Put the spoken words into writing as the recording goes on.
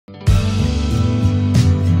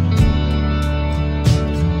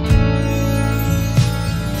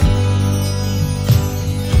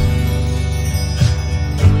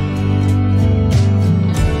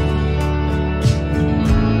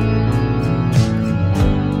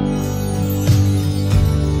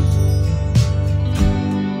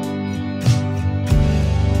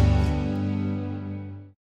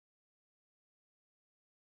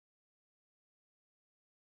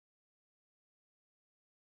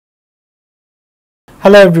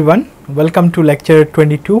Hello everyone, welcome to lecture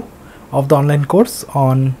 22 of the online course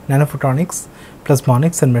on Nanophotonics,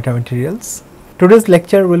 Plasmonics and Metamaterials. Today's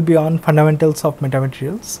lecture will be on fundamentals of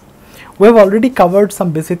metamaterials. We have already covered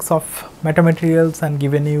some basics of metamaterials and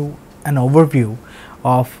given you an overview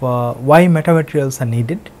of why metamaterials are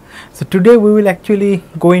needed. So today we will actually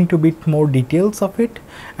go into a bit more details of it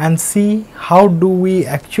and see how do we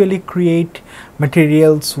actually create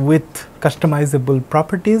materials with customizable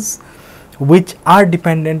properties which are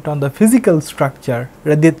dependent on the physical structure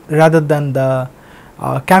rather than the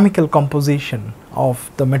chemical composition of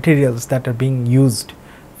the materials that are being used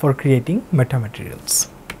for creating metamaterials.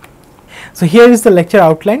 So here is the lecture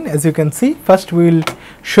outline. As you can see, first we will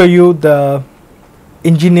show you the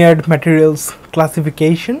engineered materials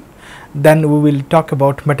classification, then we will talk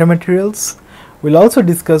about metamaterials, we will also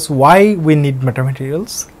discuss why we need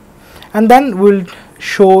metamaterials, and then we will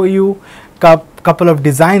show you couple of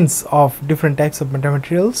designs of different types of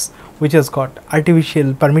metamaterials which has got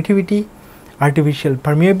artificial permittivity, artificial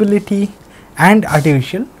permeability and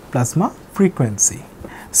artificial plasma frequency.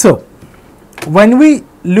 So when we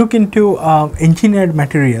look into engineered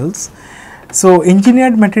materials, so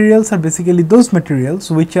engineered materials are basically those materials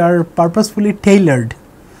which are purposefully tailored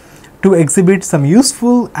to exhibit some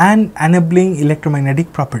useful and enabling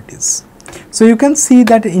electromagnetic properties. So you can see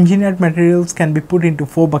that engineered materials can be put into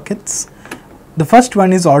 4 buckets. The first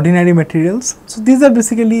one is ordinary materials. So these are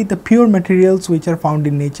basically the pure materials which are found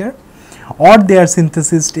in nature or they are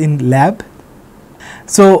synthesized in lab.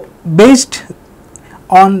 So based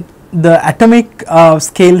on the atomic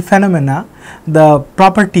scale phenomena, the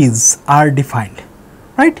properties are defined,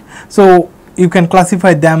 right? So you can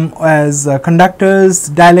classify them as conductors,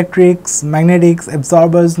 dielectrics, magnetics,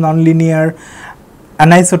 absorbers, nonlinear,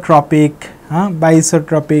 anisotropic,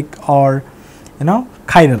 biisotropic or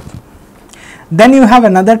chiral. Then you have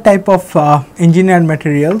another type of engineered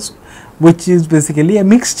materials which is basically a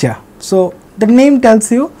mixture. So the name tells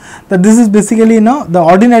you that this is basically the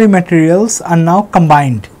ordinary materials are now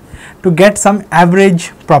combined to get some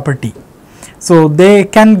average property. So they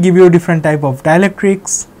can give you different type of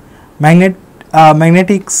dielectrics,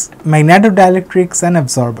 magnetics, magnetodielectrics and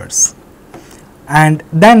absorbers. And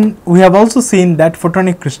then we have also seen that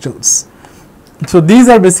photonic crystals. So these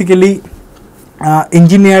are basically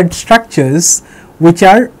engineered structures which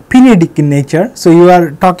are periodic in nature. So you are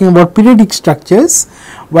talking about periodic structures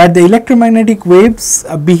where the electromagnetic waves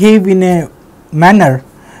behave in a manner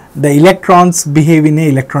the electrons behave in a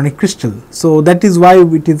electronic crystal. So that is why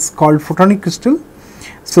it is called photonic crystal.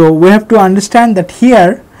 So we have to understand that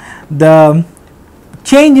here the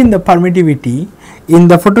change in the permittivity in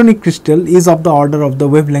the photonic crystal is of the order of the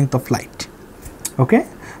wavelength of light. Okay.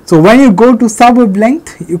 So when you go to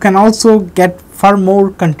sub-wavelength, you can also get far more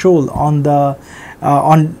control on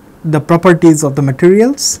the properties of the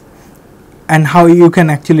materials and how you can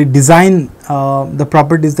actually design the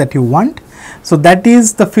properties that you want. So that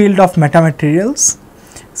is the field of metamaterials.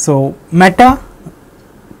 So meta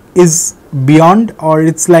is beyond or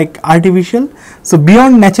it's like artificial. So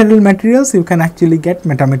beyond natural materials you can actually get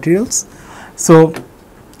metamaterials. So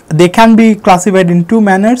they can be classified in 2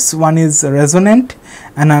 manners. One is resonant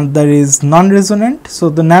and another is non-resonant. So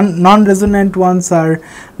the non-resonant ones are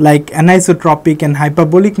like anisotropic and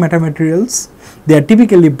hyperbolic metamaterials. They are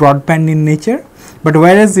typically broadband in nature, but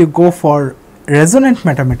whereas you go for resonant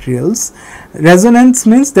metamaterials, resonance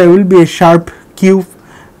means there will be a sharp Q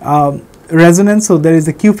resonance, so there is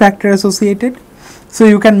a Q factor associated. So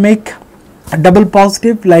you can make a double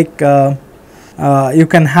positive, like you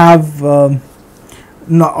can have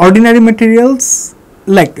ordinary materials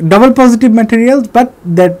like double positive materials, but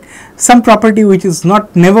that some property which is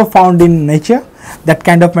never found in nature, that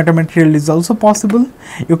kind of metamaterial is also possible.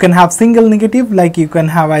 You can have single negative, like you can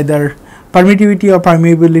have either permittivity or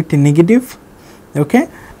permeability negative, okay,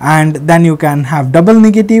 and then you can have double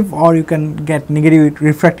negative or you can get negative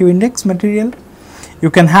refractive index material. You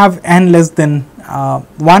can have n less than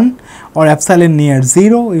 1 or epsilon near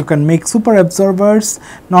 0. You can make super absorbers,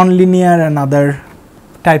 nonlinear and other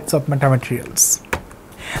types of metamaterials.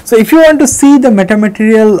 So if you want to see the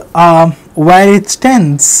metamaterial where it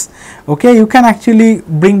stands, okay, you can actually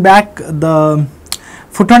bring back the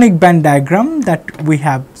photonic band diagram that we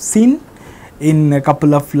have seen in a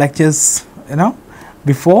couple of lectures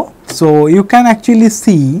before. So you can actually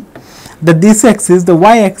see that this axis, the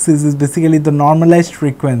y axis, is basically the normalized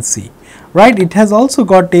frequency, right? It has also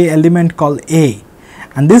got a element called A,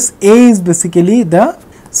 and this A is basically the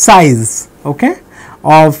size, okay,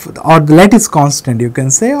 of or the lattice constant you can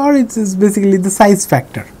say, or it is basically the size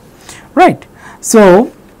factor, right?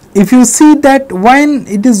 So if you see that when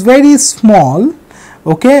it is very small,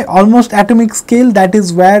 okay, almost atomic scale, that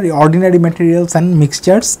is where ordinary materials and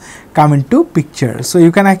mixtures come into picture. So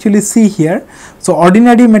you can actually see here, so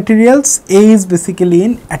ordinary materials, A is basically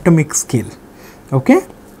in atomic scale, okay.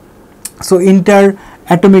 So inter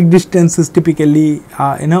atomic distance is typically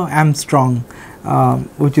Armstrong,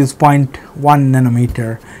 which is 0.1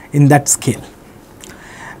 nanometer in that scale.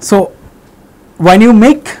 So when you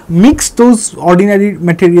mix those ordinary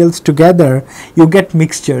materials together, you get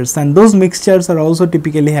mixtures, and those mixtures are also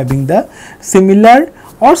typically having the similar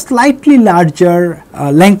or slightly larger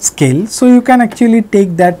length scale. So you can actually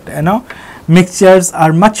take that, mixtures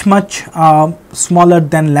are much smaller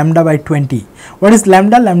than lambda by 20. What is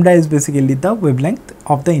lambda? Lambda is basically the wavelength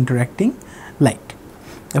of the interacting light,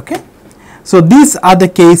 okay. So these are the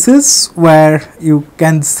cases where you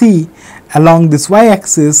can see along this y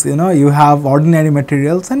axis, you have ordinary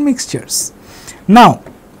materials and mixtures. Now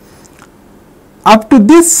up to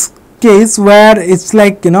this case where it's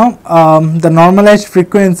like, the normalized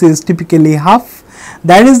frequency is typically half,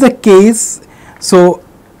 that is the case. So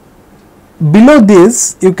below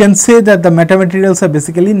this you can say that the metamaterials are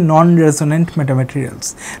basically non-resonant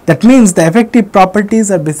metamaterials. That means the effective properties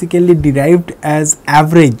are basically derived as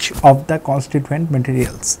average of the constituent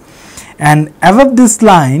materials, and above this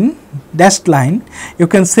line, dashed line, you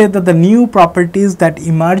can say that the new properties that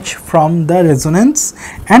emerge from the resonance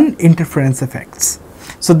and interference effects.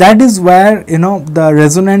 So that is where the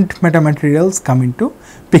resonant metamaterials come into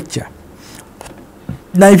picture.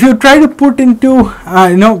 Now if you try to put into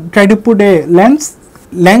try to put a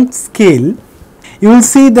length scale, you will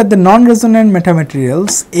see that the non-resonant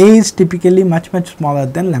metamaterials, A is typically much smaller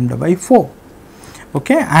than lambda by 4,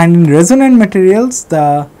 okay, and in resonant materials,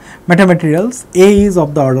 the metamaterials, A is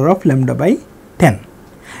of the order of lambda by 10.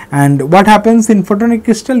 And what happens in photonic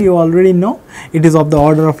crystal, you already know, it is of the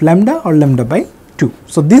order of lambda or lambda by 2.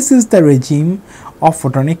 So this is the regime of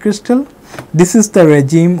photonic crystal. This is the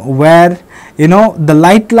regime where the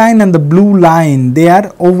light line and the blue line, they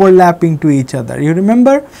are overlapping to each other. You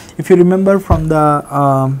remember, if you remember from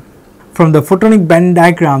the photonic band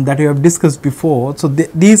diagram that we have discussed before. So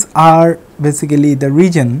these are basically the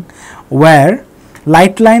region where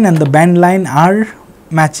light line and the band line are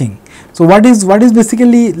matching. So what is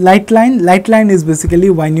basically light line? Light line is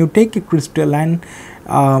basically when you take a crystal and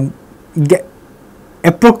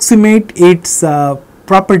approximate its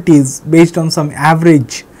properties based on some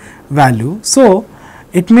average value. So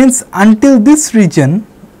it means until this region,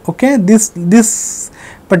 okay, this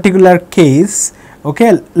particular case,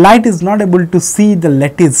 okay, light is not able to see the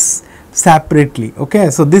lattice separately, okay.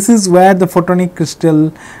 So this is where the photonic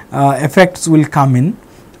crystal effects will come in,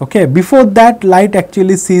 okay. Before that, light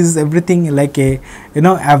actually sees everything like a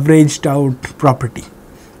averaged out property,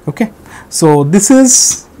 okay. So this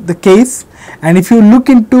is the case, and if you look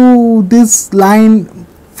into this line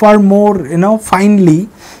far more finely,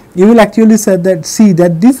 you will actually see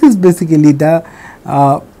that this is basically the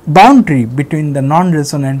boundary between the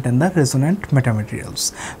non-resonant and the resonant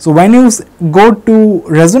metamaterials. So when you go to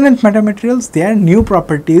resonant metamaterials, their new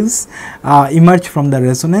properties emerge from the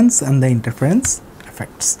resonance and the interference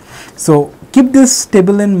effects. So keep this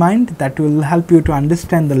table in mind, that will help you to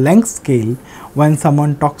understand the length scale when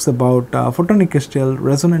someone talks about photonic crystal,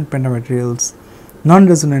 resonant metamaterials,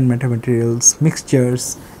 non-resonant metamaterials,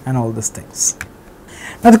 mixtures, and all these things.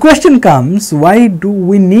 Now the question comes, why do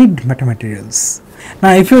we need metamaterials?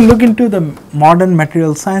 Now if you look into the modern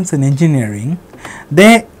material science and engineering,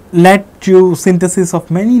 they led to synthesis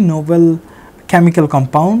of many novel chemical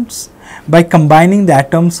compounds by combining the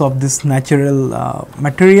atoms of these natural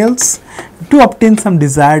materials to obtain some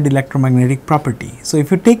desired electromagnetic property. So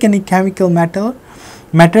if you take any chemical matter,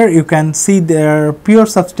 you can see there are pure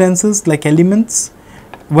substances like elements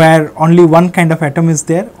where only one kind of atom is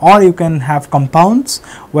there, or you can have compounds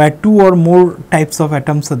where two or more types of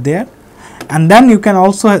atoms are there, and then you can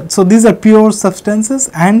also, so these are pure substances,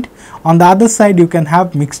 and on the other side you can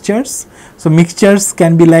have mixtures. So mixtures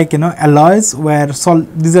can be like alloys, where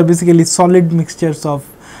these are basically solid mixtures of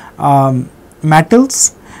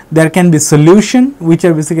metals. There can be solution, which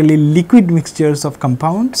are basically liquid mixtures of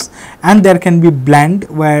compounds, and there can be blend,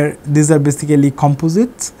 where these are basically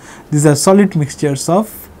composites. These are solid mixtures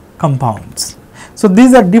of compounds. So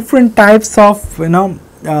these are different types of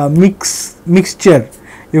mixture,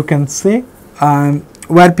 you can say,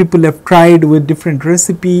 where people have tried with different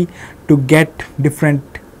recipe to get different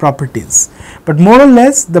properties, but more or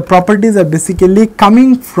less the properties are basically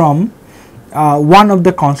coming from one of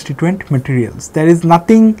the constituent materials. There is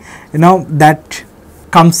nothing that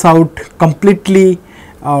comes out completely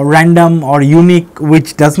random or unique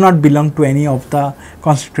which does not belong to any of the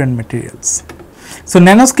constituent materials. So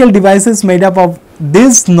nanoscale devices made up of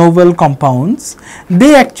these novel compounds,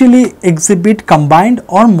 they actually exhibit combined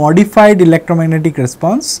or modified electromagnetic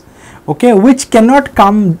response, okay, which cannot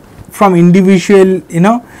come from individual,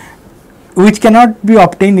 which cannot be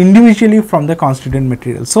obtained individually from the constituent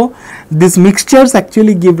material. So, these mixtures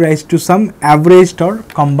actually give rise to some averaged or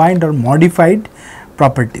combined or modified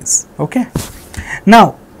properties. Okay.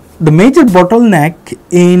 Now, the major bottleneck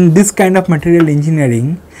in this kind of material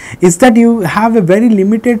engineering is that you have a very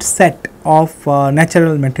limited set of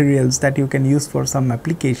natural materials that you can use for some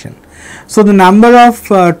application. So, the number of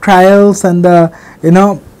trials and the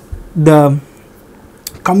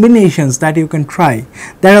combinations that you can try,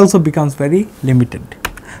 that also becomes very limited.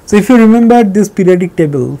 So, if you remember this periodic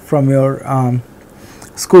table from your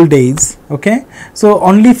school days, okay, so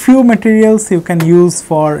only few materials you can use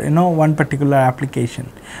for one particular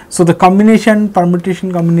application. So, the permutation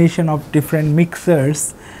combination of different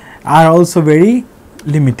mixers are also very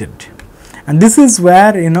limited, and this is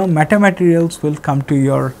where metamaterials will come to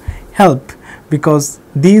your help, because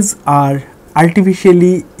these are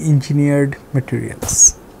artificially engineered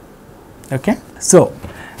materials. Okay. So,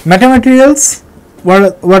 metamaterials,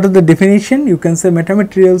 what are the definition? You can say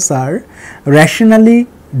metamaterials are rationally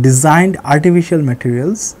designed artificial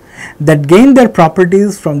materials that gain their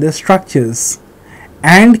properties from their structures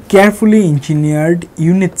and carefully engineered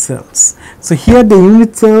unit cells. So, here the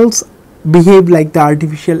unit cells behave like the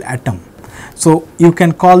artificial atom. So, you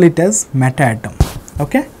can call it as meta atom.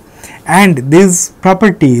 Okay. And these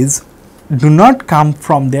properties do not come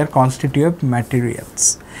from their constituent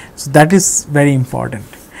materials. So, that is very important.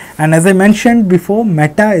 And as I mentioned before,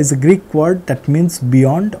 meta is a Greek word that means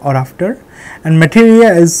beyond or after, and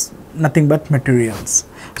materia is nothing but materials.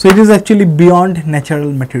 So, it is actually beyond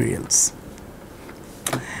natural materials.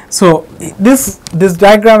 So, this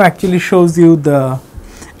diagram actually shows you the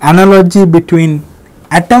analogy between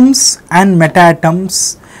atoms and meta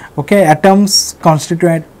atoms. Okay, atoms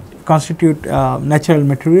constitute natural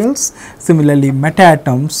materials. Similarly, meta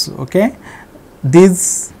atoms, okay,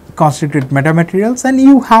 these constitute metamaterials, and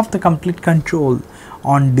you have the complete control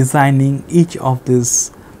on designing each of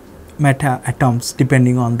these meta atoms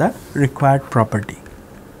depending on the required property.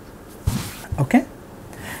 Okay.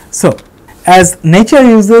 So, as nature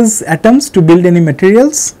uses atoms to build any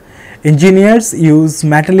materials, engineers use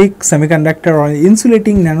metallic, semiconductor or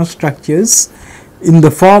insulating nanostructures in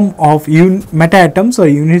the form of meta atoms or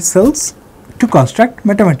unit cells to construct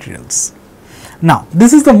metamaterials. Now,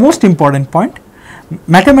 this is the most important point.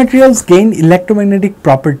 Metamaterials gain electromagnetic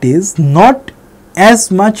properties not as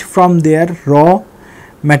much from their raw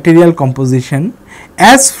material composition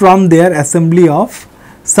as from their assembly of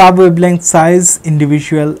sub-wavelength size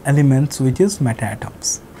individual elements, which is meta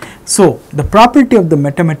atoms. So, the property of the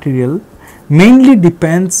metamaterial mainly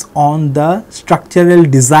depends on the structural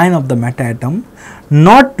design of the meta atom,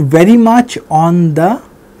 not very much on the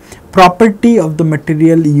property of the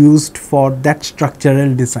material used for that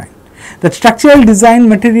structural design. The structural design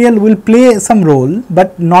material will play some role,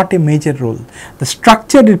 but not a major role. The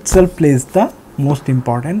structure itself plays the most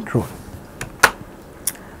important role.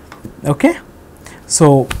 Okay.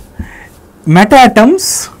 So, meta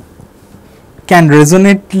atoms can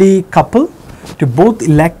resonantly couple to both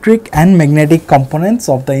electric and magnetic components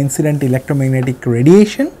of the incident electromagnetic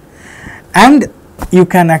radiation, and you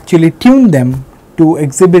can actually tune them to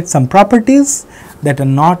exhibit some properties that are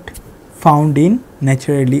not found in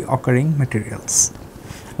naturally occurring materials.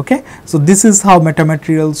 Okay. So, this is how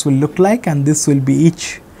metamaterials will look like, and this will be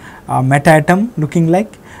each meta atom looking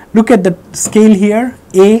like. Look at the scale here,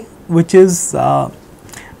 A, which is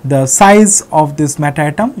the size of this meta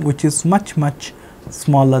atom, which is much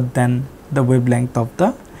smaller than the wavelength of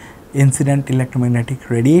the incident electromagnetic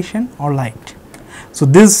radiation or light. So,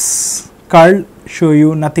 this curve show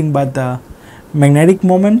you nothing but the magnetic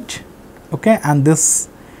moment, okay, and this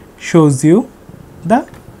shows you the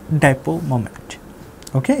dipole moment,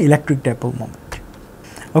 okay, electric dipole moment.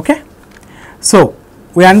 Okay. So,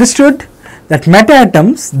 we understood that meta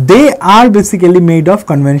atoms, they are basically made of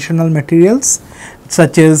conventional materials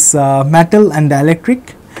such as metal and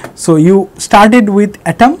dielectric. So, you started with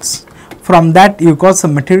atoms, from that you got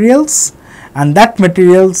some materials, and that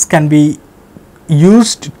materials can be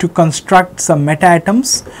used to construct some meta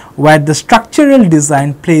atoms, where the structural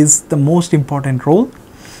design plays the most important role.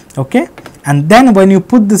 Okay. And then when you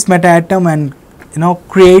put this meta atom and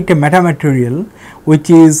create a metamaterial, which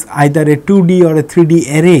is either a 2D or a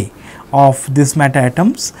 3D array of these meta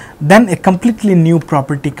atoms, then a completely new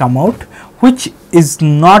property come out, which is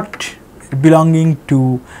not belonging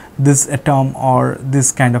to this atom or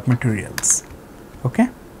this kind of materials. Okay.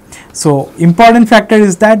 So, important factor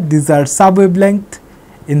is that these are sub wavelength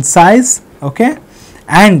in size, okay,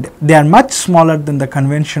 and they are much smaller than the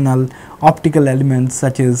conventional optical elements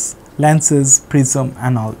such as lenses, prism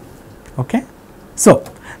and all. Okay. So,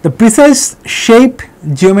 the precise shape,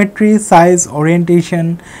 geometry, size,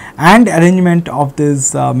 orientation and arrangement of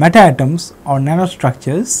these meta-atoms or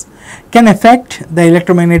nanostructures can affect the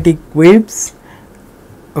electromagnetic waves,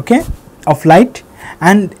 okay, of light,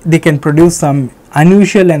 and they can produce some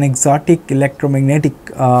unusual and exotic electromagnetic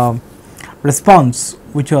response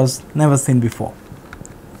which was never seen before.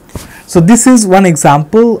 So, this is one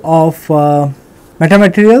example of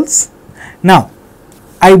metamaterials. Now,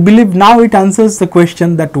 I believe now it answers the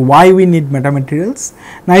question that why we need metamaterials.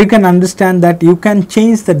 Now, you can understand that you can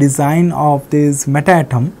change the design of this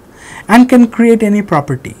meta-atom and can create any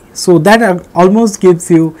property. So, that almost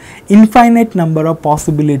gives you infinite number of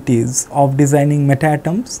possibilities of designing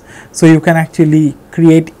meta-atoms. So, you can actually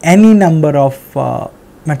create any number of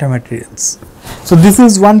metamaterials. So, this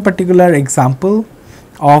is one particular example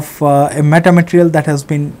of a metamaterial that has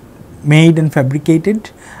been made and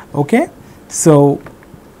fabricated. Okay. So,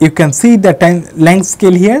 you can see the time length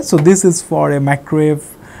scale here. So, this is for a microwave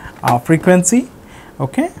frequency.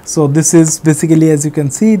 Okay. So, this is basically, as you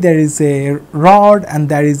can see, there is a rod and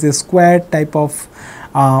there is a square type of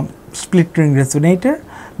split ring resonator.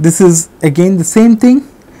 This is again the same thing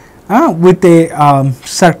with a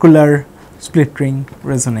circular split ring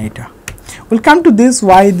resonator. We will come to this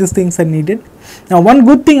why these things are needed. Now, one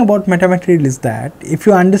good thing about metamaterial is that if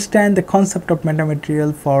you understand the concept of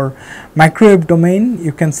metamaterial for microwave domain,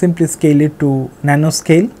 you can simply scale it to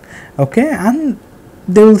nanoscale, okay, and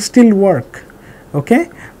they will still work, okay,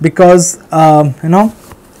 because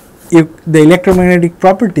the electromagnetic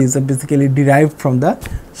properties are basically derived from the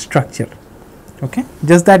structure, okay.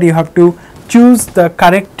 Just that you have to choose the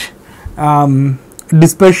correct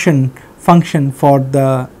dispersion function for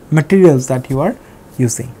the materials that you are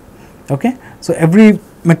using, okay. So, every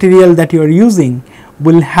material that you are using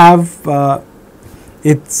will have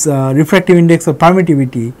its refractive index of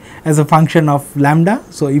permittivity as a function of lambda.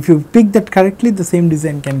 So, if you pick that correctly, the same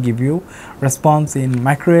design can give you response in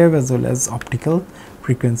microwave as well as optical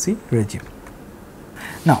frequency regime.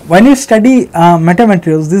 Now, when you study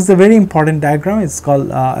metamaterials, this is a very important diagram. It is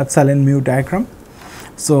called epsilon mu diagram.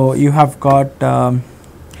 So, you have got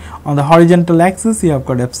on the horizontal axis you have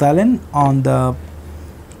got epsilon, on the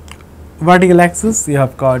vertical axis you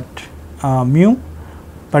have got mu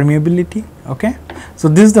permeability, okay. So,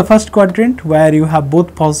 this is the first quadrant where you have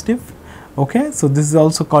both positive, okay. So, this is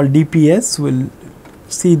also called DPS, we will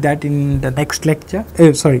see that in the next lecture,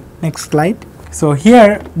 next slide. So,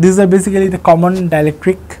 here these are basically the common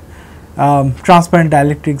dielectric transparent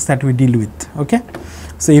dielectrics that we deal with, okay.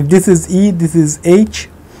 So, if this is E, this is H,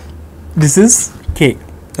 this is K,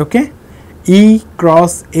 okay. E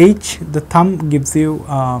cross H, the thumb gives you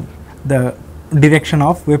the direction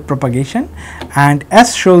of wave propagation, and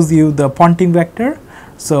S shows you the Poynting vector.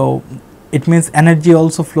 So, it means energy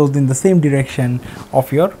also flows in the same direction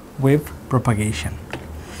of your wave propagation.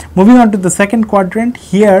 Moving on to the second quadrant,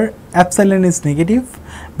 here epsilon is negative,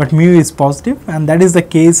 but mu is positive, and that is the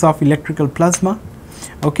case of electrical plasma,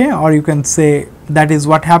 okay, or you can say that is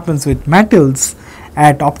what happens with metals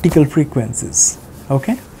at optical frequencies,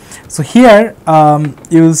 okay. So, here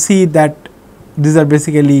you will see that these are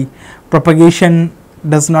basically propagation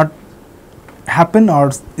does not happen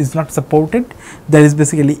or is not supported, there is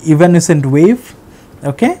basically evanescent wave,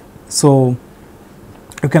 okay. So,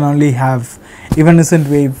 you can only have evanescent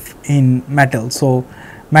wave in metal. So,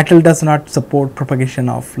 metal does not support propagation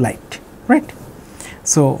of light, right.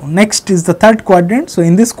 So, next is the third quadrant. So,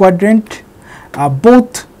 in this quadrant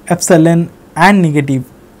both epsilon and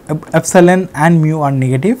epsilon and mu are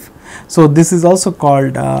negative. So, this is also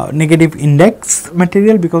called negative index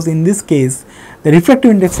material, because in this case the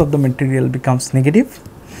refractive index of the material becomes negative.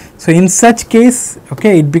 So, in such case,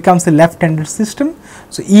 okay, it becomes a left handed system.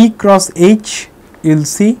 So, E cross H, you will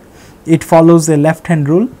see it follows a left hand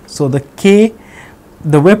rule. So, the K,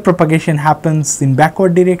 the wave propagation happens in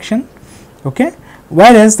backward direction, okay,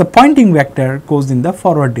 whereas the Poynting vector goes in the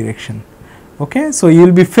forward direction, okay. So, you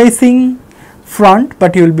will be facing front,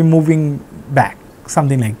 but you will be moving back,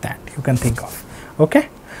 something like that you can think of, okay.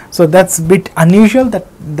 So, that is a bit unusual,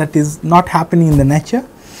 that is not happening in the nature.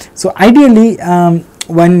 So, ideally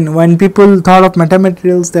when people thought of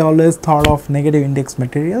metamaterials, they always thought of negative index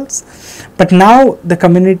materials, but now the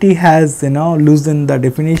community has loosened the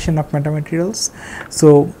definition of metamaterials.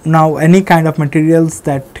 So, now any kind of materials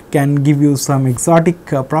that can give you some exotic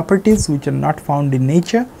properties which are not found in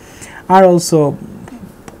nature are also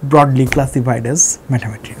broadly classified as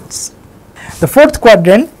metamaterials. The fourth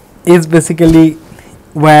quadrant is basically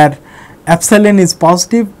where epsilon is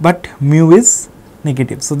positive, but mu is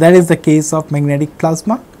negative. So that is the case of magnetic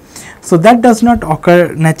plasma. So that does not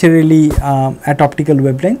occur naturally at optical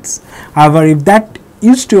wavelengths. However, if that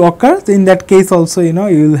used to occur, in that case also you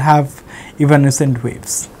will have evanescent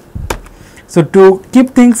waves. So to keep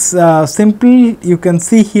things simple, you can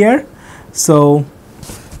see here. So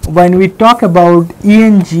when we talk about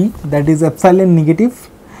ENG, that is epsilon negative,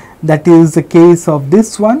 that is the case of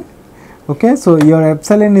this one. Okay, so your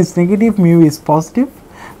epsilon is negative, mu is positive.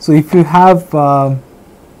 So if you have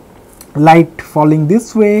light falling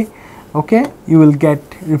this way, okay, you will get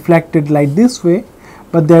reflected light this way,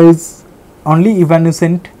 but there is only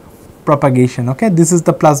evanescent propagation. Okay, this is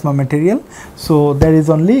the plasma material, so there is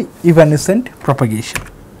only evanescent propagation.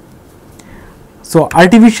 So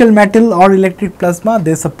artificial metal or electric plasma,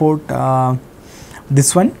 they support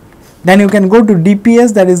this one. Then you can go to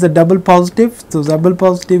DPS, that is the double positive. So double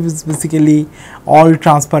positive is basically all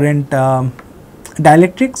transparent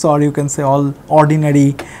dielectrics, or you can say all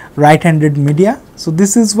ordinary right-handed media. So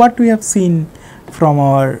this is what we have seen from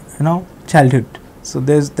our childhood. So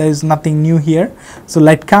there is nothing new here. So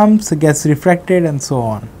light comes, gets refracted, and so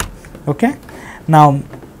on. Okay. Now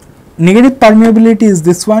negative permeability is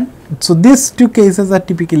this one. So these two cases are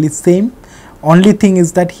typically same. Only thing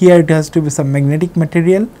is that here it has to be some magnetic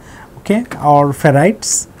material, okay, or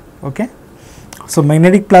ferrites. Okay. So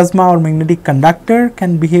magnetic plasma or magnetic conductor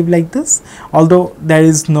can behave like this, although there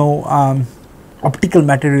is no optical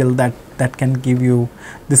material that can give you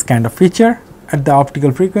this kind of feature at the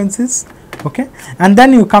optical frequencies. Okay. And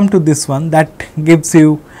then you come to this one that gives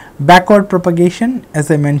you backward propagation, as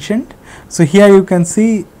I mentioned. So here you can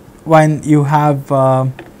see when you have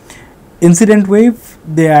incident wave,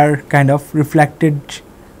 they are kind of reflected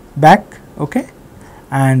back. Okay.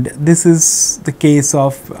 And this is the case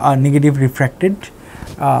of negative refracted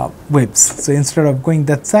waves. So instead of going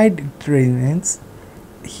that side, it remains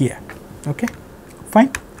here. Okay,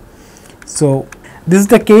 fine. So this is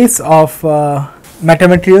the case of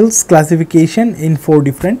metamaterials classification in 4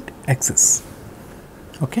 different axes.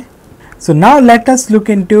 Okay. So now let us look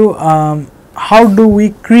into how do we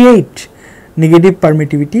create negative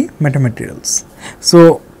permittivity metamaterials.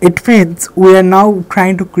 So it means we are now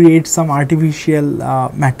trying to create some artificial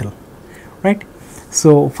metal, right?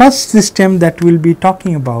 So first system that we will be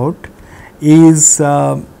talking about is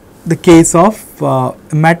the case of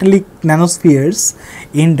metallic nanospheres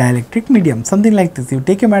in dielectric medium, something like this. You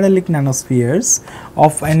take a metallic nanospheres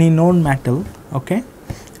of any known metal, okay,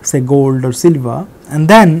 say gold or silver, and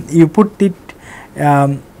then you put it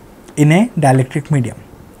in a dielectric medium.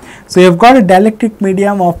 So you have got a dielectric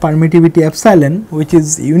medium of permittivity epsilon, which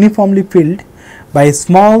is uniformly filled by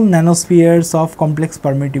small nanospheres of complex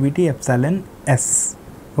permittivity epsilon s.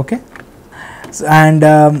 Okay. So,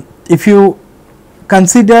 and if you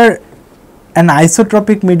consider an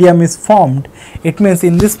isotropic medium is formed, it means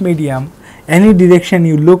in this medium any direction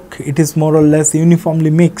you look, it is more or less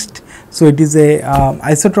uniformly mixed. So it is a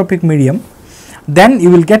isotropic medium. Then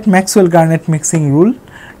you will get Maxwell-Garnett mixing rule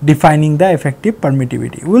defining the effective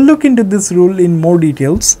permittivity. We will look into this rule in more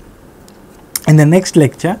details in the next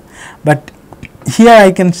lecture, but here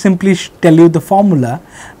I can simply tell you the formula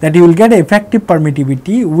that you will get effective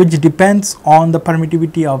permittivity which depends on the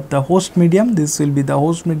permittivity of the host medium. This will be the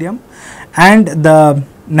host medium, and the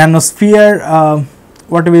nanosphere,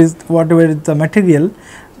 whatever is the material,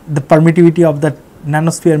 the permittivity of the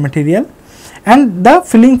nanosphere material, and the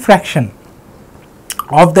filling fraction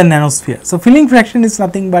of the nanosphere. So filling fraction is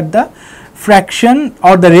nothing but the fraction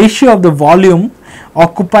or the ratio of the volume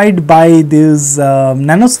occupied by these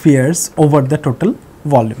nanospheres over the total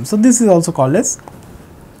volume. So this is also called as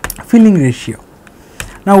filling ratio.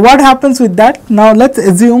 Now what happens with that? Now let's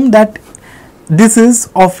assume that this is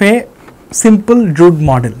of a simple Drude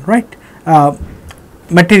model, right?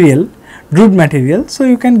 Drude material. So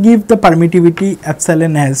you can give the permittivity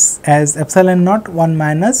epsilon as epsilon naught 1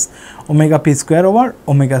 minus omega p square over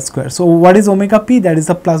omega square. So what is omega p? That is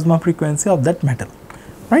the plasma frequency of that metal,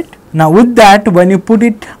 right? Now with that, when you put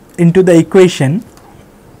it into the equation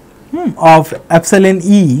of epsilon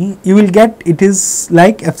E, you will get it is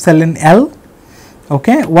like epsilon L,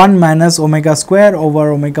 okay, 1 minus omega square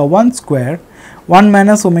over omega 1 square, 1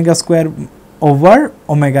 minus omega square over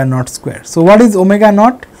omega naught square. So what is omega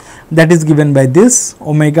naught? That is given by this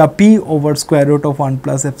omega p over square root of 1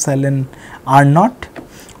 plus epsilon r naught.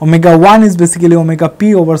 Omega 1 is basically omega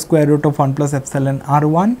p over square root of 1 plus epsilon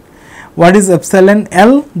r1. What is epsilon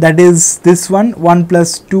L? That is this one, 1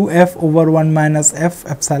 plus 2f over 1 minus f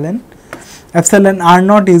epsilon. Epsilon r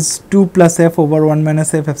naught is 2 plus f over 1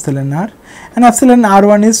 minus f epsilon r, and epsilon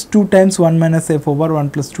r1 is 2 times 1 minus f over 1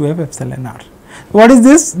 plus 2f epsilon r. What is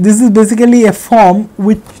this? This is basically a form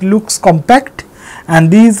which looks compact,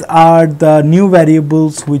 and these are the new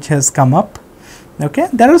variables which has come up. Okay,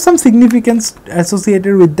 there are some significance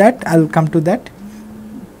associated with that. I will come to that.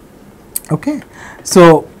 Okay,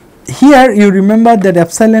 so here you remember that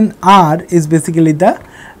epsilon r is basically the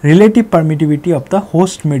relative permittivity of the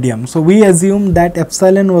host medium. So we assume that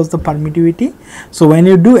epsilon was the permittivity. So when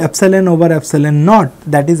you do epsilon over epsilon naught,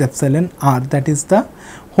 that is epsilon r, that is the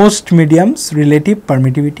host medium's relative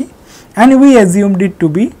permittivity, and we assumed it to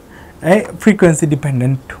be a frequency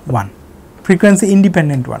dependent one, frequency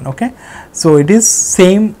independent one. Okay, so it is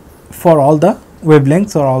same for all the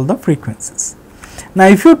wavelengths or all the frequencies. Now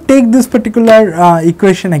if you take this particular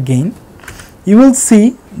equation again, you will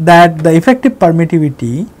see that the effective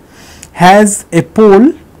permittivity has a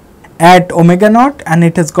pole at omega naught and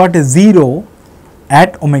it has got a 0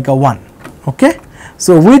 at omega 1. Okay,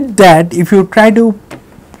 so with that, if you try to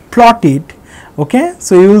plot it, okay,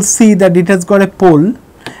 so you will see that it has got a pole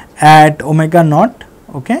at omega naught,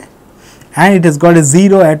 okay, and it has got a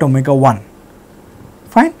 0 at omega 1.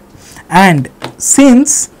 Fine, and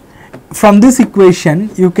since from this equation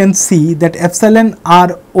you can see that epsilon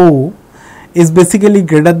r o is basically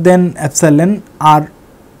greater than epsilon r.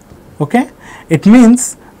 Okay, it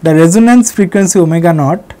means the resonance frequency omega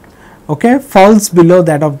naught, okay, falls below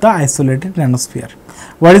that of the isolated nanosphere.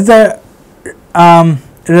 What is the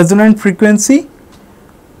resonant frequency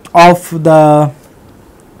of the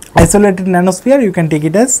isolated nanosphere? You can take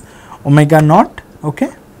it as omega naught.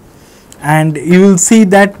 Okay, and you will see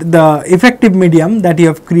that the effective medium that you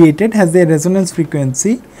have created has a resonance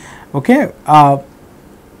frequency, okay,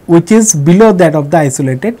 which is below that of the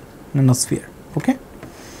isolated nanosphere. Okay,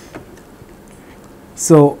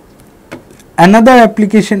 so another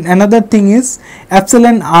application, another thing is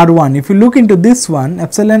epsilon r1. If you look into this one,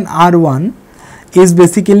 epsilon r1 is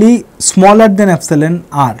basically smaller than epsilon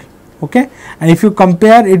r. Okay, and if you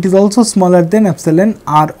compare, it is also smaller than epsilon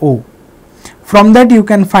ro. From that you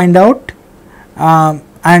can find out,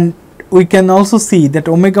 and we can also see that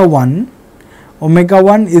omega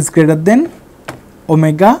 1 is greater than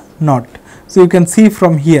omega naught. So you can see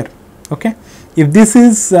from here, okay, if this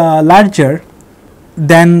is larger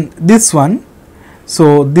than this one,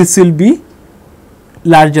 so this will be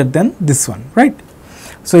larger than this one, right?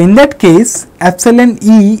 So in that case, epsilon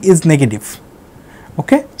e is negative.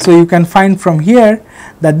 Okay, so you can find from here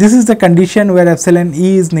that this is the condition where epsilon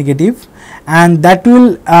e is negative, and that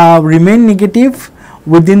will remain negative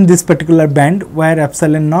within this particular band where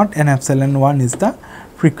epsilon naught and epsilon 1 is the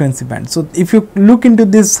frequency band. So if you look into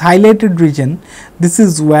this highlighted region, this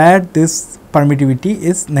is where this permittivity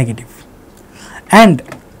is negative, and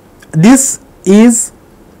this is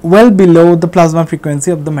well below the plasma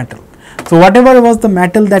frequency of the metal. So whatever was the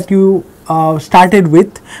metal that you started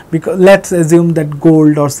with, because let's assume that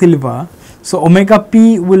gold or silver, so omega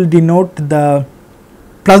p will denote the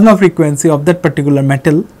plasma frequency of that particular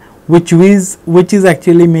metal, which is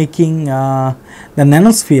actually making the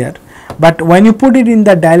nanosphere. But when you put it in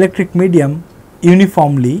the dielectric medium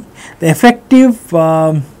uniformly, the effective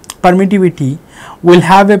permittivity will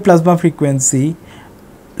have a plasma frequency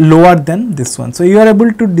lower than this one. So you are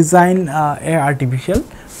able to design a artificial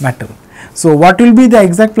metal. So what will be the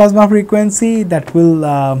exact plasma frequency? That will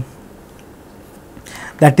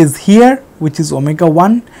that is here, which is omega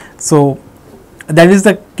 1. So that is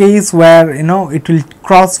the case where it will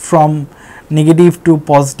cross from negative to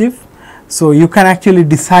positive. So you can actually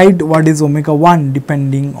decide what is omega 1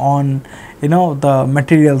 depending on the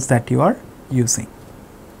materials that you are using.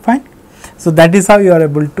 Fine. So that is how you are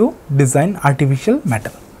able to design artificial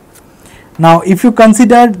metal. Now if you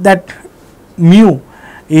consider that mu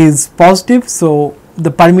is positive, so the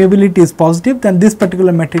permeability is positive, then this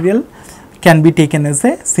particular material can be taken as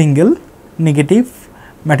a single negative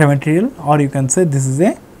metamaterial, or you can say this is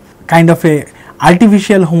a kind of a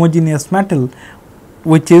artificial homogeneous metal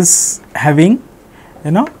which is having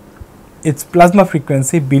its plasma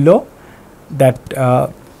frequency below that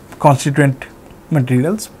constituent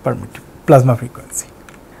materials plasma frequency.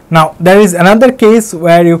 Now there is another case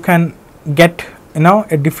where you can get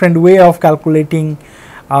a different way of calculating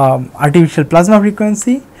artificial plasma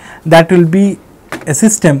frequency. That will be a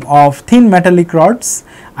system of thin metallic rods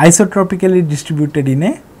isotropically distributed in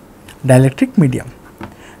a dielectric medium.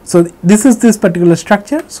 So this is this particular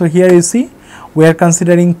structure. So here you see we are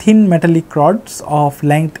considering thin metallic rods of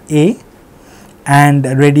length a and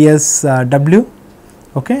radius w,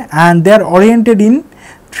 okay, and they are oriented in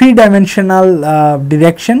 3-dimensional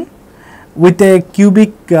direction with a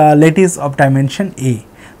cubic lattice of dimension a.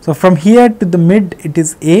 So from here to the mid it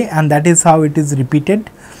is a, and that is how it is repeated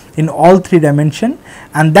in all 3 dimension,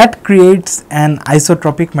 and that creates an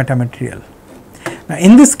isotropic metamaterial. Now,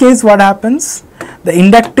 in this case what happens, the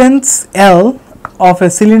inductance L of a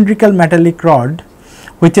cylindrical metallic rod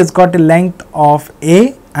which has got a length of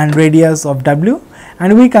A and radius of W,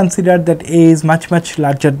 and we consider that A is much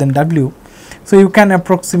larger than W. So, you can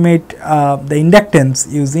approximate the inductance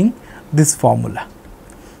using this formula.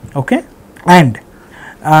 Okay. And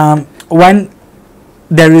when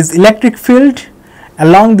there is electric field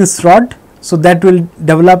along this rod, so that will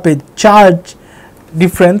develop a charge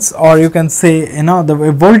difference, or you can say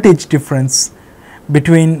the voltage difference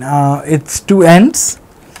between its two ends.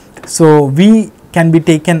 So, V can be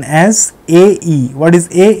taken as AE. What is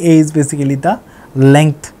A? A is basically the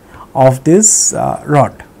length of this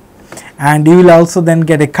rod, and you will also then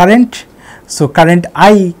get a current. So, current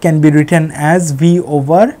I can be written as V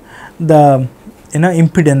over the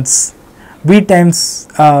impedance V times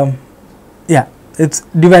it's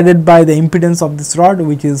divided by the impedance of this rod,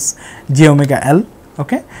 which is j omega L.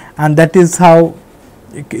 Okay, and that is how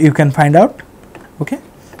you can find out. Okay,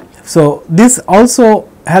 so this also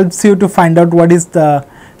helps you to find out what is the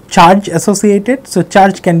charge associated. So,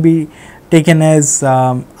 charge can be taken as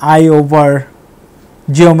I over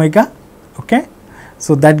j omega. Okay,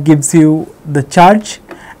 so that gives you the charge,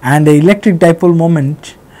 and the electric dipole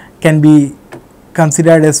moment can be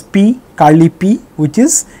considered as P, curly P, which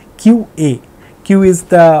is QA. Q is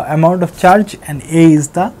the amount of charge and A is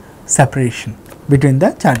the separation between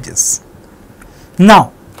the charges.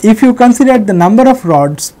 Now, if you consider the number of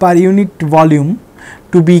rods per unit volume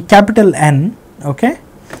to be capital N, okay,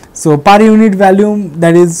 so per unit volume,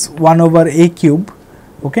 that is 1 over A cube.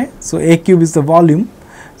 Okay, so A cube is the volume.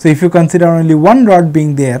 So, if you consider only one rod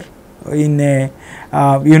being there in a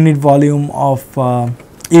unit volume of a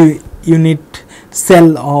unit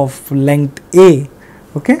cell of length A,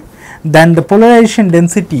 okay, then the polarization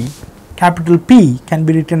density capital P can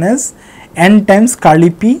be written as N times curly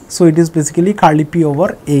P. So, it is basically curly P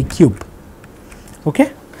over A cube.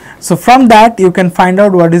 Okay. So, from that you can find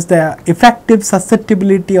out what is the effective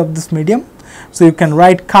susceptibility of this medium. So, you can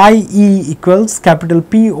write chi E equals capital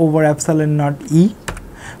P over epsilon naught E.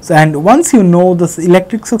 So, and once you know this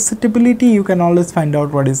electric susceptibility, you can always find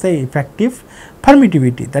out what is the effective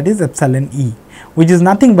permittivity, that is epsilon E, which is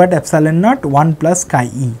nothing but epsilon naught 1 plus chi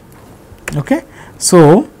E. Okay.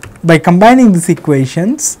 So, by combining these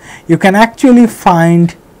equations, you can actually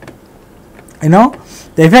find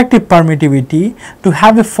the effective permittivity to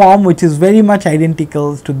have a form which is very much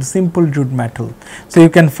identical to the simple Drude metal. So, you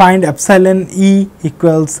can find epsilon E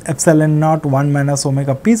equals epsilon naught 1 minus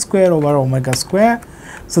omega p square over omega square.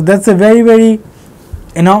 So, that is a very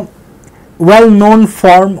well known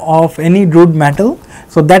form of any Drude metal.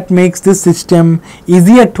 So, that makes this system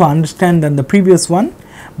easier to understand than the previous one,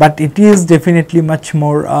 but it is definitely much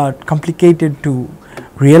more complicated to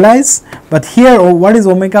realize. But here what is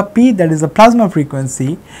omega p? That is the plasma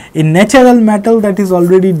frequency. In natural metal, that is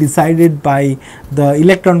already decided by the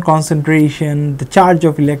electron concentration, the charge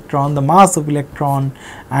of electron, the mass of electron,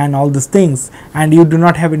 and all these things, and you do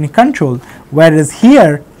not have any control. Whereas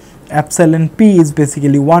here epsilon p is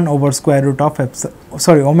basically 1 over square root of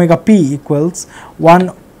omega p equals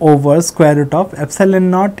 1 over square root of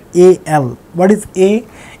epsilon naught AL. What is A?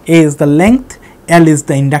 A is the length, L is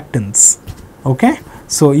the inductance. Okay.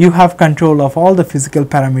 So, you have control of all the physical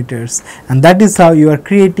parameters, and that is how you are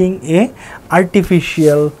creating a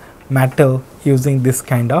artificial metal using this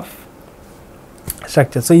kind of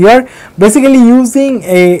structure. So, you are basically using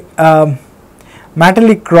a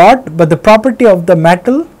metallic rod, but the property of the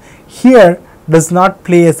metal here does not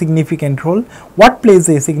play a significant role. What plays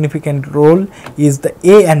a significant role is the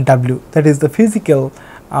A and W, that is the physical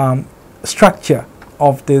structure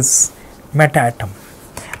of this meta atom,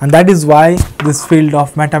 and that is why this field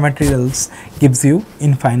of metamaterials gives you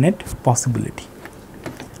infinite possibility,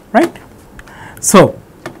 right. So,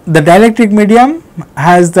 the dielectric medium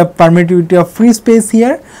has the permittivity of free space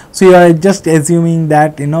here. So, you are just assuming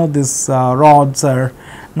that these rods are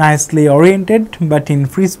nicely oriented, but in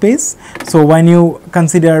free space. So, when you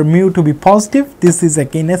consider mu to be positive, this is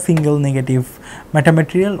again a single negative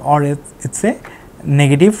metamaterial, or it is a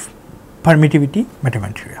negative permittivity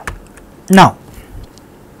metamaterial. Now,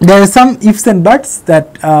 there are some ifs and buts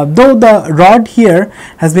that though the rod here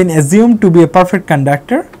has been assumed to be a perfect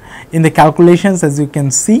conductor in the calculations, as you can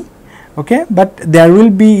see, okay, but there will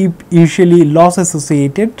be usually loss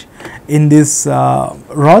associated in these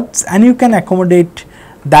rods, and you can accommodate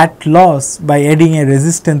that loss by adding a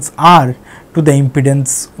resistance R to the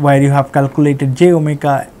impedance. Where you have calculated j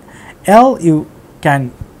omega L, you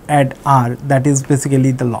can add R, that is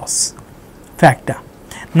basically the loss factor.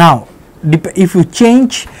 Now, if you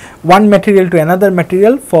change one material to another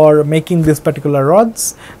material for making this particular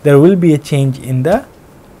rods, there will be a change in the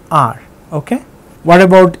R. Okay. What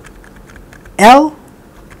about L?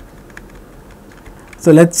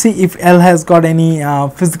 So let's see if L has got any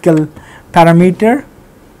physical parameter.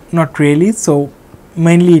 Not really. So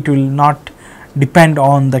mainly it will not depend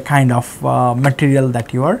on the kind of material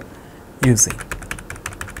that you are using.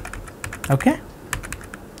 Okay,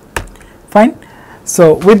 fine.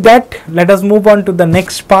 So with that, let us move on to the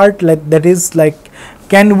next part, that is like,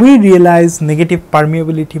 can we realize negative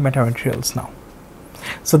permeability metamaterials now?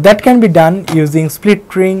 So that can be done using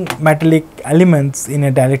split ring metallic elements in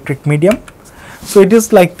a dielectric medium. So it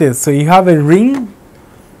is like this. So you have a ring,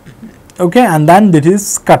 okay, and then it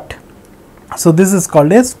is cut. So this is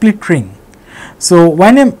called a split ring. So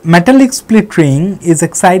when a metallic split ring is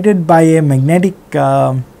excited by a magnetic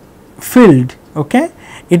field, okay,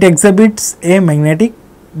 it exhibits a magnetic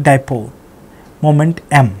dipole moment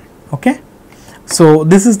M. Okay. So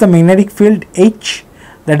this is the magnetic field H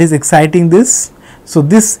that is exciting this. So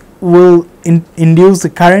this will induce the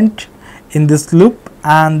current in this loop,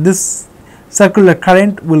 and this circular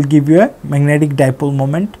current will give you a magnetic dipole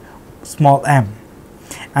moment small m.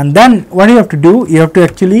 And then what you have to do, you have to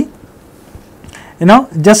actually,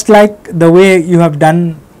 just like the way you have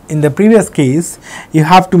done in the previous case, you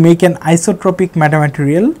have to make an isotropic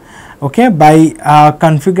metamaterial, okay, by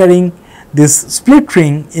configuring this split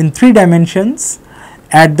ring in 3 dimensions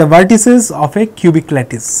at the vertices of a cubic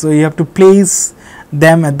lattice. So you have to place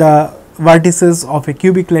them at the vertices of a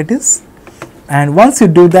cubic lattice, and once you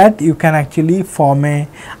do that, you can actually form a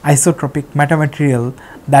isotropic metamaterial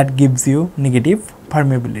that gives you negative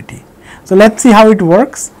permeability. So let's see how it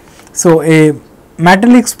works. So a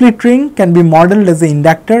metallic split ring can be modeled as an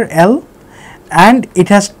inductor L, and it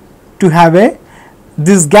has to have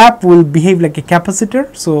this gap will behave like a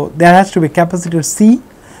capacitor. So there has to be a capacitor C,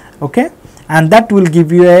 okay, and that will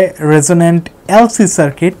give you a resonant LC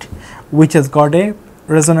circuit which has got a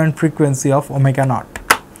resonant frequency of omega naught.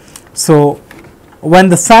 So when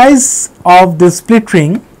the size of the split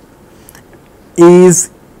ring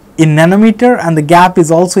is in nanometer and the gap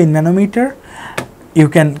is also in nanometer, you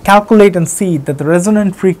can calculate and see that the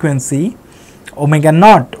resonant frequency omega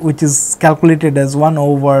naught, which is calculated as 1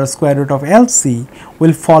 over square root of LC,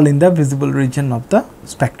 will fall in the visible region of the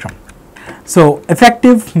spectrum. So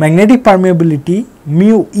effective magnetic permeability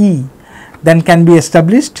mu E then can be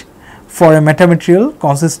established for a metamaterial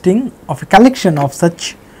consisting of a collection of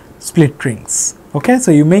such split rings. Okay,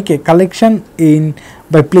 so you make a collection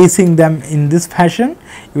by placing them in this fashion,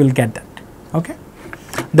 you will get that. Okay,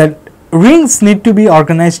 that rings need to be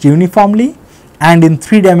organized uniformly and in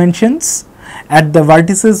 3 dimensions at the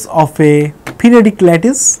vertices of a periodic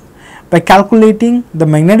lattice by calculating the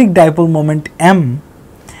magnetic dipole moment M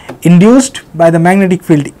induced by the magnetic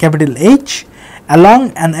field capital H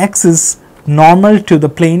along an axis normal to the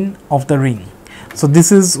plane of the ring. So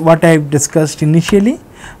this is what I have discussed initially.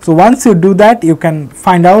 So once you do that, you can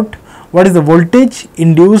find out what is the voltage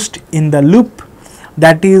induced in the loop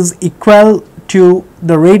that is equal to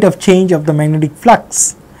the rate of change of the magnetic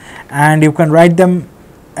flux, and you can write them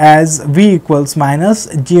as V equals minus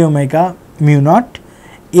J omega mu naught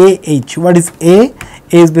AH. What is A? A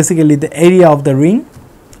is basically the area of the ring,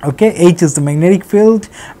 okay, H is the magnetic field,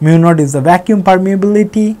 mu naught is the vacuum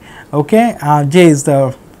permeability, okay, J is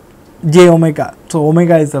the J omega. So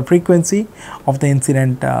omega is the frequency of the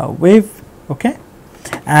incident wave, okay,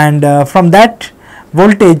 and from that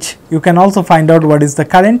voltage you can also find out what is the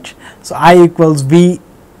current. So I equals V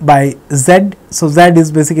by Z. So Z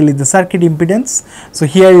is basically the circuit impedance. So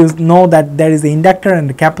here you know that there is the inductor and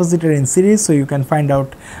the capacitor in series, so you can find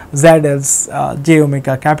out Z as J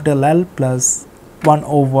omega capital L plus 1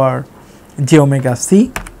 over J omega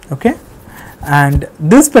C, okay, and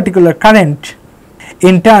this particular current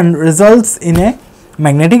in turn results in a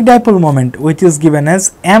magnetic dipole moment which is given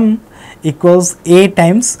as M equals A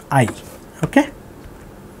times I, okay,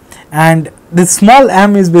 and this small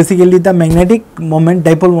m is basically the magnetic moment,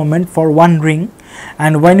 dipole moment for one ring,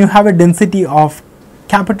 and when you have a density of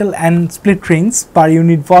capital N split rings per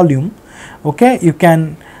unit volume, okay, you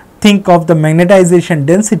can think of the magnetization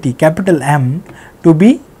density capital M to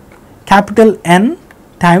be capital N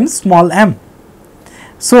times small m.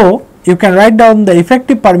 So you can write down the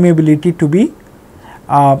effective permeability to be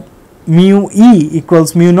mu E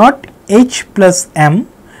equals mu naught H plus M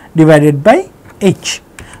divided by H.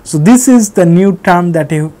 So this is the new term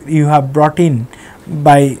that you have brought in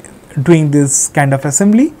by doing this kind of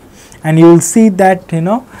assembly, and you will see that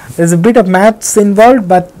there is a bit of maths involved,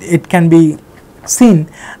 but it can be seen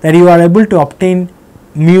that you are able to obtain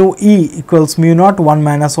mu E equals mu naught 1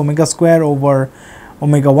 minus omega square over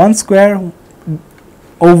omega 1 square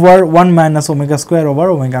over 1 minus omega square over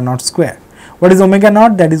omega naught square. What is omega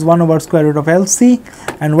naught? That is 1 over square root of LC,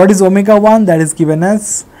 and what is omega 1? That is given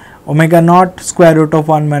as omega naught square root of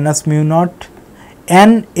 1 minus mu naught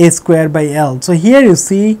n a square by L. So here you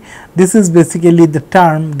see this is basically the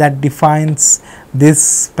term that defines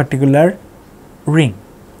this particular ring.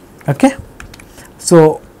 Okay,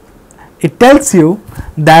 so it tells you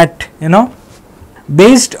that, you know,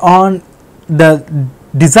 based on the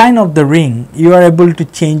design of the ring, you are able to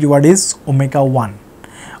change what is omega 1.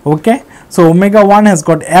 Okay, so omega 1 has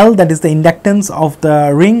got L, that is the inductance of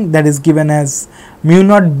the ring, that is given as mu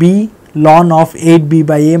naught B ln of 8b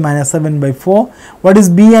by a minus 7 by 4. What is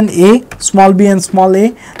b and a? Small b and small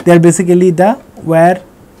a, they are basically the wear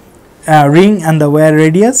ring and the wear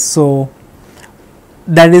radius. So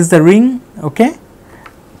that is the ring, okay,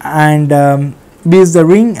 and b is the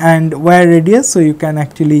ring and wear radius. So you can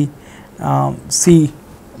actually see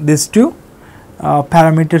these two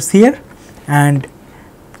parameters here, and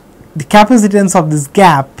the capacitance of this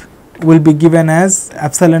gap will be given as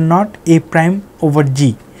epsilon naught a prime over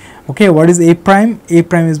g. Okay, what is a prime? A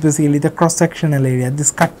prime is basically the cross sectional area, this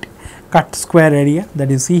cut square area that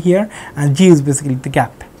you see here, and g is basically the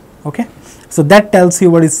gap. Okay, so that tells you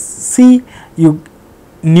what is c. You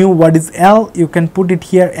knew what is L, you can put it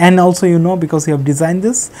here, and also you know because you have designed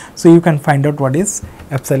this, so you can find out what is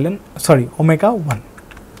omega 1.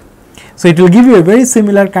 So it will give you a very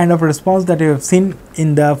similar kind of response that you have seen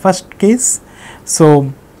in the first case.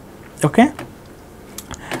 So okay,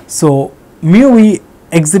 so mu E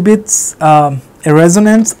exhibits a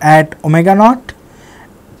resonance at omega naught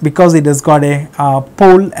because it has got a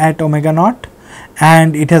pole at omega naught,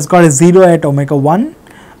 and it has got a 0 at omega 1.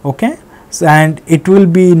 Okay, so and it will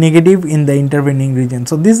be negative in the intervening region.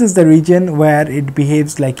 So this is the region where it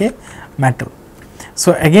behaves like a metal.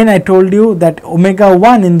 So again I told you that omega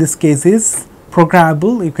 1 in this case is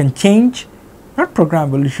programmable. You can change, not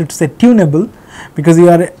programmable, you should say tunable, because you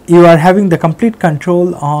are having the complete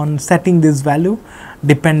control on setting this value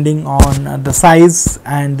depending on the size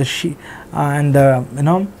and the you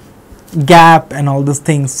know, gap and all these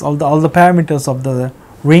things, all the parameters of the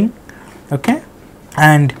ring. Okay,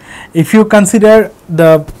 and if you consider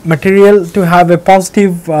the material to have a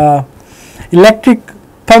positive electric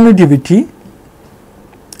permittivity,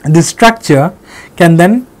 this structure can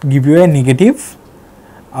then give you a negative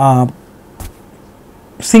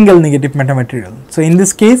single negative metamaterial. So in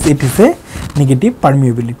this case it is a negative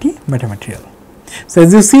permeability metamaterial. So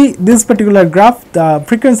as you see this particular graph, the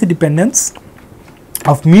frequency dependence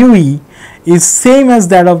of mu E is same as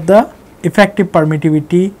that of the effective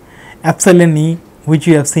permittivity epsilon E, which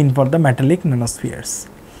you have seen for the metallic nanospheres.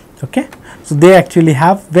 Okay, so they actually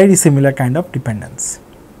have very similar kind of dependence.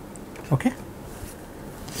 Okay,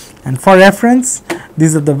 and for reference,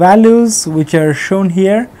 these are the values which are shown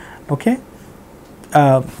here. Okay,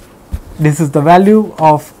 this is the value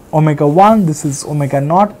of omega 1, this is omega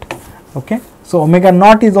naught. Okay, so omega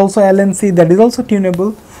naught is also LNC, that is also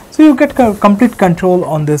tunable. So you get complete control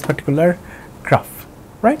on this particular graph,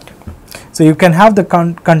 right? So you can have the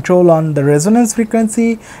control on the resonance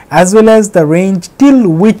frequency as well as the range till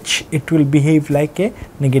which it will behave like a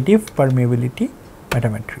negative permeability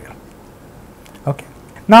metamaterial. Okay,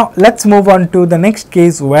 now let's move on to the next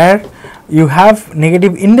case where you have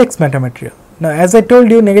negative index metamaterial. Now as I told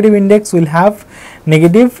you, negative index will have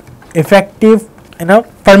negative effective, you know,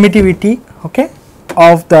 permittivity, okay,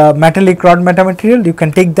 of the metallic rod metamaterial. You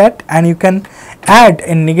can take that and you can add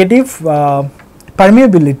a negative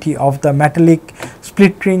permeability of the metallic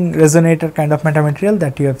split ring resonator kind of metamaterial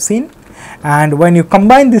that you have seen, and when you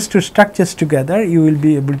combine these two structures together, you will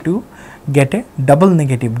be able to get a double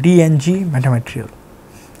negative DNG metamaterial.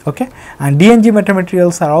 Okay, and DNG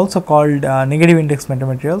metamaterials are also called negative index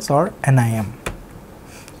metamaterials or NIM.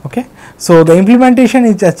 Okay, so the implementation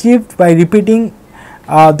is achieved by repeating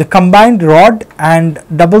the combined rod and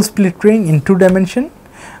double split ring in 2 dimension.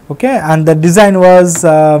 Okay, and the design was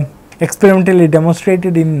experimentally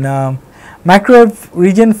demonstrated in microwave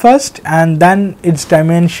region first, and then its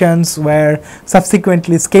dimensions were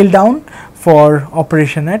subsequently scaled down for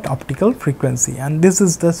operation at optical frequency, and this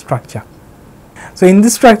is the structure. So in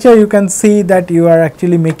this structure you can see that you are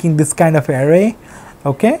actually making this kind of array.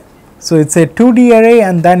 Okay, so it's a 2D array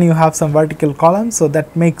and then you have some vertical columns, so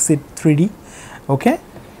that makes it 3D. Okay,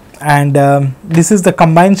 and this is the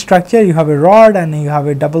combined structure. You have a rod and you have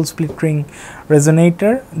a double split ring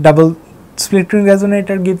resonator. Double split ring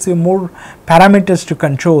resonator gives you more parameters to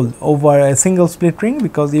control over a single split ring,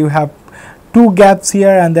 because you have 2 gaps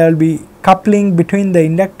here and there will be coupling between the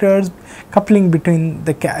inductors, coupling between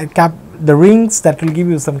the rings, that will give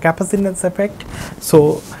you some capacitance effect.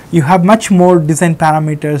 So you have much more design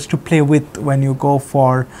parameters to play with when you go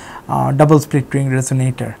for double split ring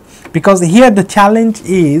resonator, because here the challenge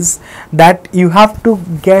is that you have to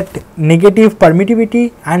get negative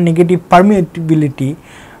permittivity and negative permeability,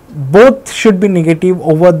 both should be negative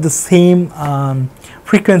over the same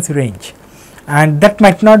frequency range, and that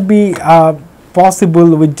might not be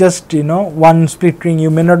possible with just one split ring. You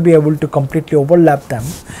may not be able to completely overlap them,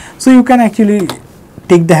 so you can actually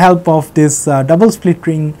take the help of this double split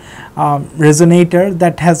ring resonator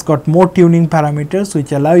that has got more tuning parameters,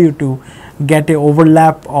 which allow you to get a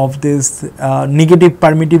overlap of this negative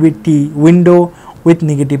permittivity window with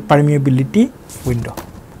negative permeability window.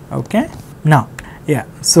 Okay, now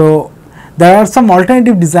so there are some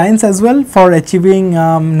alternative designs as well for achieving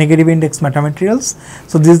negative index metamaterials.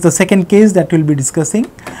 So this is the second case that we will be discussing.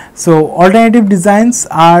 So alternative designs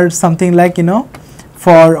are something like,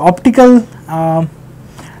 for optical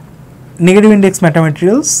negative index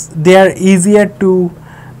metamaterials, they are easier to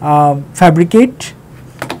fabricate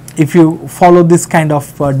if you follow this kind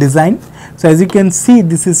of design. So as you can see,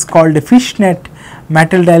 this is called a fishnet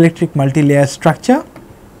metal dielectric multilayer structure.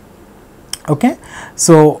 Okay,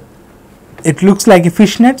 so it looks like a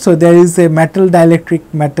fishnet. So there is a metal dielectric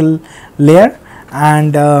metal layer,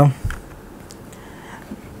 and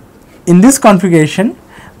in this configuration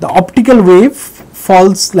the optical wave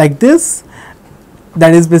falls like this,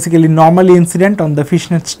 that is basically normally incident on the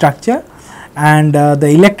fishnet structure, and the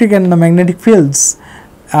electric and the magnetic fields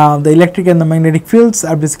are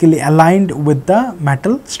basically aligned with the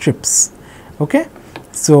metal strips. Okay,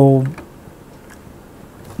 so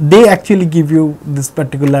they actually give you this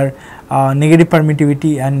particular negative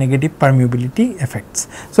permittivity and negative permeability effects.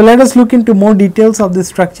 So let us look into more details of this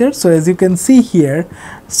structure. So as you can see here,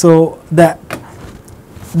 so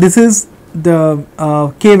this is the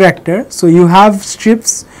K vector. So you have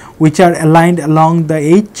strips which are aligned along the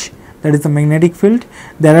H, that is the magnetic field.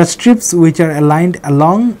 There are strips which are aligned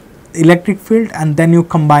along electric field, and then you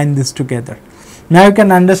combine this together. Now you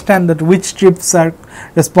can understand that which strips are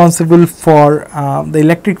responsible for the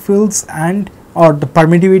electric fields or the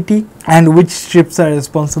permittivity, and which strips are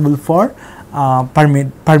responsible for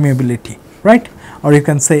permeability, right? Or you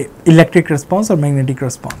can say electric response or magnetic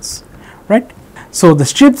response, right? So the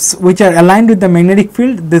strips which are aligned with the magnetic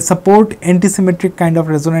field, they support antisymmetric kind of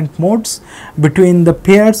resonant modes between the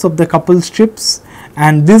pairs of the coupled strips,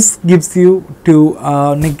 and this gives you to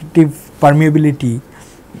negative permeability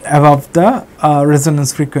above the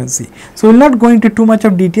resonance frequency. So we will not go into too much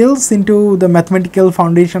of details into the mathematical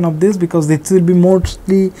foundation of this, because this will be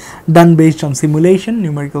mostly done based on simulation,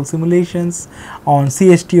 numerical simulations on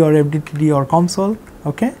CST or FDTD or COMSOL.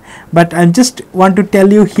 Okay, but I just want to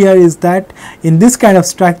tell you here is that in this kind of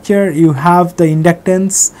structure you have the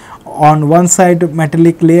inductance on one side of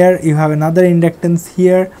metallic layer, you have another inductance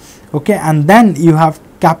here. Okay, and then you have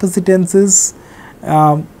capacitances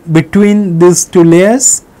between these two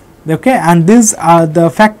layers. Okay, and these are the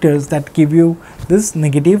factors that give you this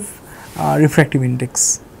negative refractive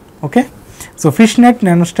index. Okay, so fishnet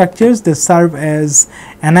nanostructures, they serve as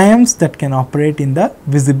anions that can operate in the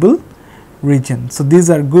visible region. So these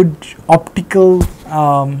are good optical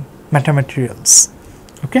metamaterials.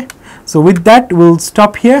 Okay, so with that we'll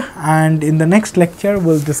stop here, and in the next lecture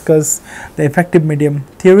we'll discuss the effective medium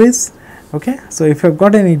theories. Okay, so if you've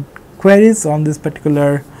got any queries on this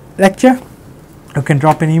particular lecture, you can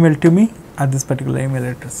drop an email to me at this particular email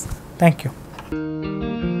address. Thank you.